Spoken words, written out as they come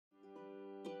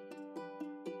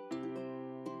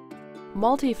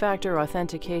Multi-factor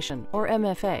authentication, or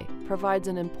MFA, provides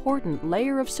an important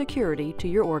layer of security to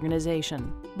your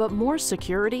organization. But more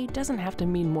security doesn't have to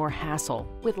mean more hassle.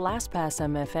 With LastPass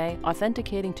MFA,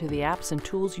 authenticating to the apps and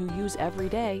tools you use every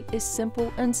day is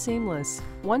simple and seamless.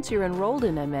 Once you're enrolled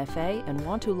in MFA and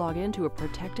want to log into a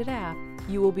protected app,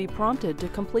 you will be prompted to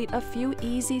complete a few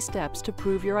easy steps to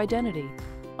prove your identity.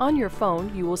 On your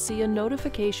phone, you will see a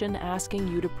notification asking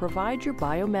you to provide your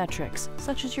biometrics,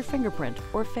 such as your fingerprint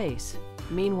or face.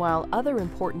 Meanwhile, other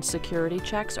important security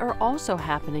checks are also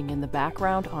happening in the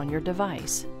background on your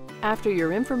device. After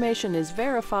your information is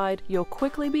verified, you'll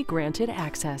quickly be granted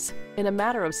access. In a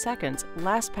matter of seconds,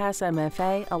 LastPass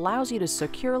MFA allows you to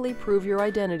securely prove your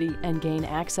identity and gain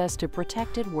access to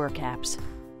protected work apps.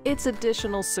 It's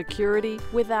additional security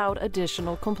without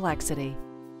additional complexity.